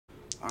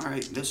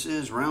Alright, this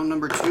is round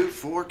number 2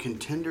 for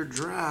Contender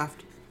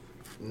Draft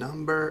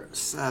number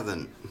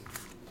 7.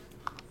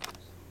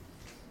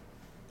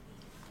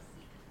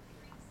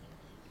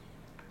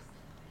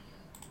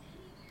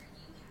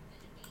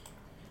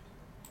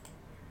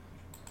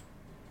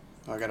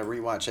 Oh, I gotta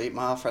rewatch 8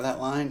 Mile for that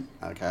line?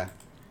 Okay.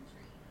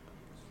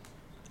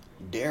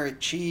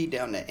 Derek Chi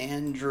down to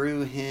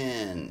Andrew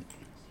Hen.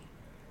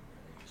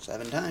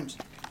 7 times.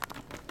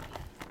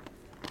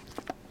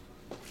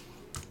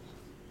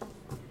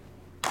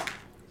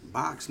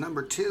 Box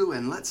number 2,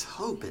 and let's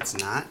hope it's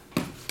not.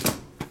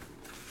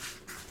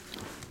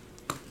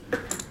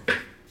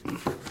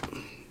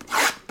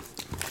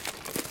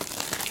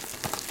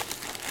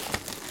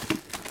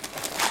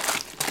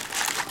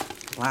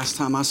 Last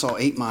time I saw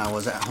 8 Mile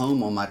was at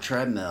home on my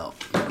treadmill.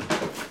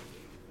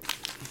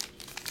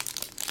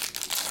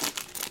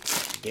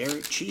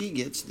 Derek Chi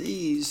gets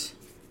these.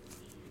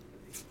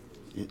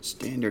 It's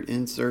standard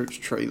inserts,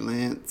 Trey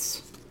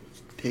Lance,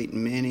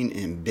 Peyton Manning,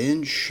 and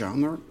Ben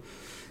Skowronek.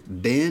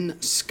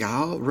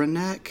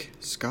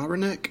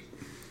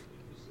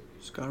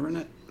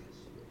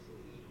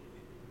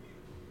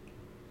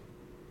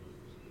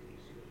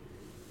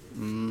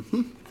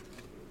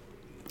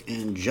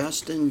 And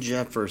Justin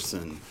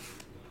Jefferson.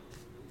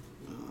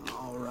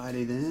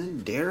 Alrighty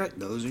then. Derek,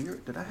 those are your...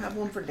 Did I have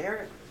one for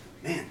Derek?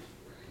 Man,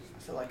 I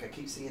feel like I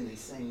keep seeing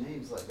these same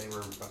names like they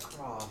were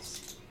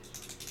across.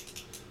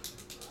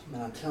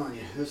 Man, I'm telling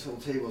you, this whole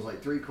table is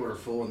like 3/4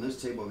 full, and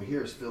this table over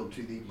here is filled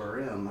to the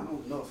brim. I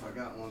don't know if I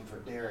got one for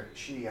Derek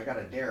Chi. I got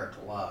a Derek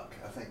Luck.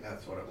 I think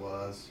that's what it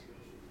was.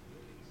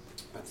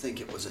 I think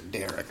it was a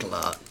Derek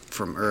Luck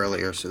from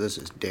earlier, so this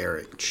is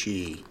Derek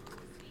Chi.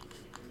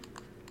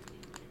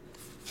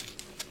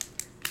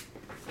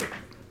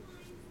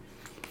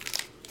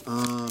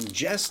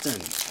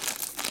 Justin.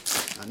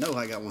 I know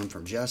I got one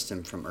from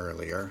Justin from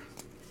earlier.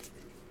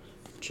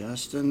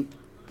 Justin,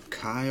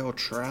 Kyle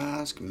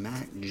Trask,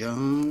 Mac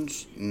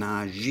Jones,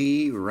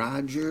 Najee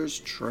Rodgers,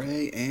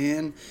 Trey,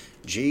 and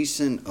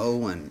Jason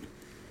Owen.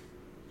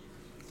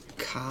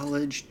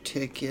 College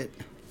ticket.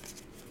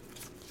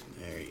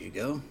 There you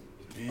go.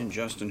 And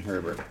Justin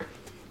Herbert.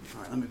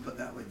 All right, let me put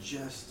that with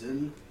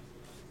Justin.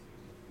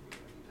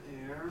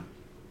 There.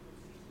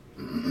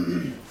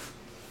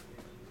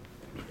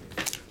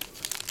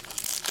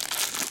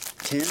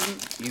 Tim,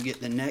 you get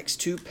the next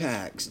 2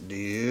 packs,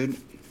 dude.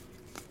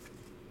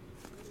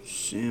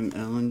 Sam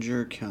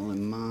Ellinger,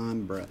 Kellen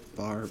Mond, Brett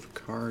Favre,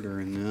 Carter,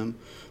 and them.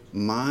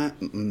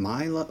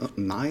 Milo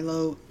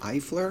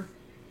Eifler.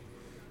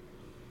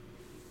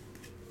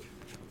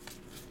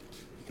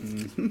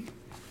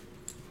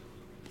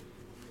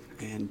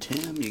 And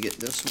Tim, you get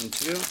this one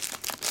too.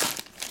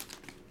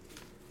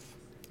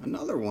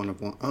 Another one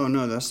of one. Oh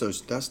no, that's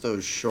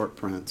those short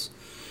prints.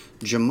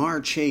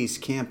 Jamar Chase,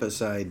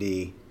 Campus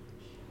ID.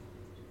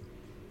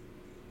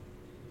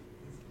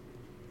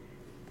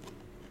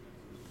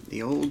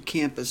 The old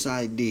Campus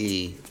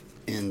ID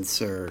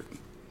insert.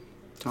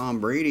 Tom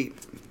Brady,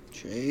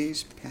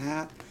 Chase,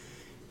 Pat,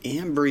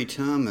 Ambry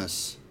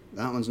Thomas.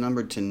 That one's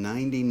numbered to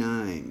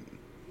 99.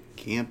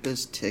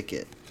 Campus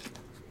ticket.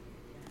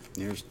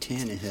 There's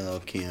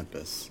Tannehill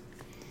Campus.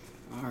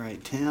 All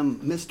right,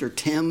 Tim, Mr.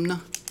 Timn.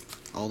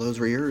 All those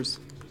were yours.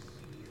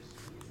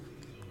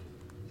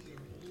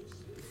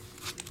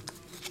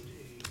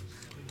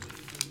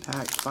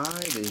 Pack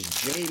 5 is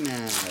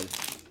J-Mad.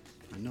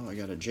 I know I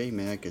got a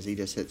J-Mad because he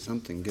just hit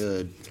something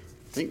good.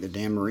 I think the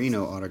Dan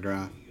Marino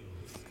autograph.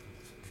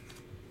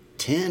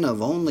 10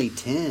 of only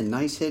 10.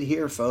 Nice hit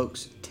here,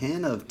 folks.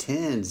 10 of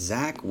 10.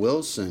 Zach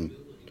Wilson.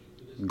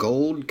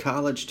 Gold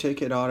college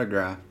ticket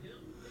autograph.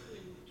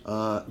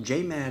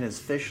 J-Mad has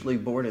officially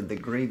boarded the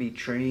gravy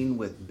train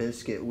with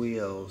biscuit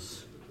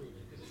wheels.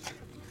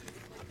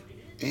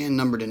 And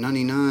number to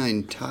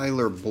 99,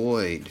 Tyler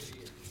Boyd.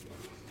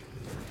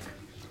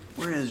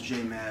 Where is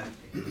J-Mad?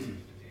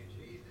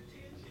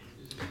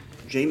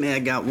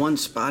 J-Mad got 1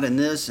 spot in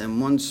this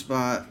and 1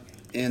 spot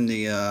in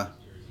the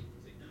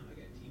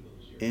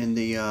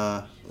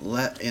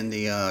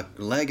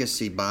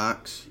legacy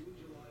box.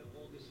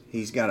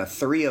 He's got a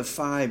 3 of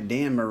 5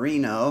 Dan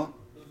Marino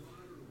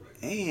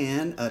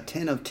and a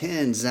 10 of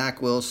 10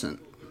 Zach Wilson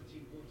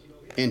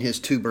in his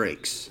 2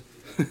 breaks.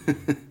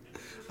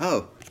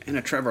 Oh, and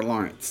a Trevor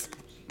Lawrence.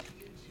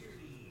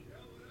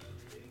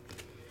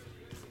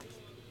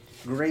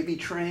 Gravy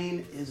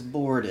train is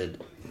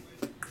boarded.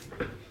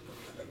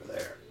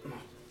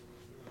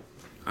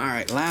 All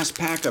right, last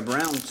pack of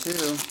round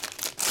 2.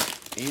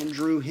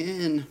 Andrew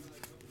Hen.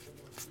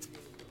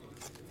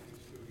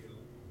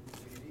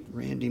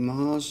 Randy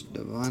Moss,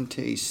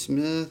 Devontae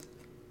Smith,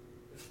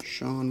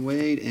 Sean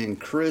Wade, and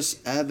Chris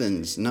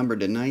Evans, numbered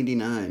to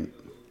 99.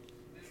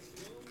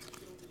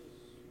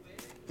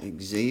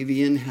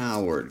 Xavier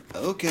Howard.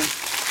 Okay.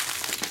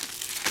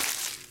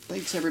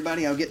 Thanks,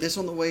 everybody. I'll get this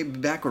on the way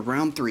back with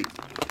round 3.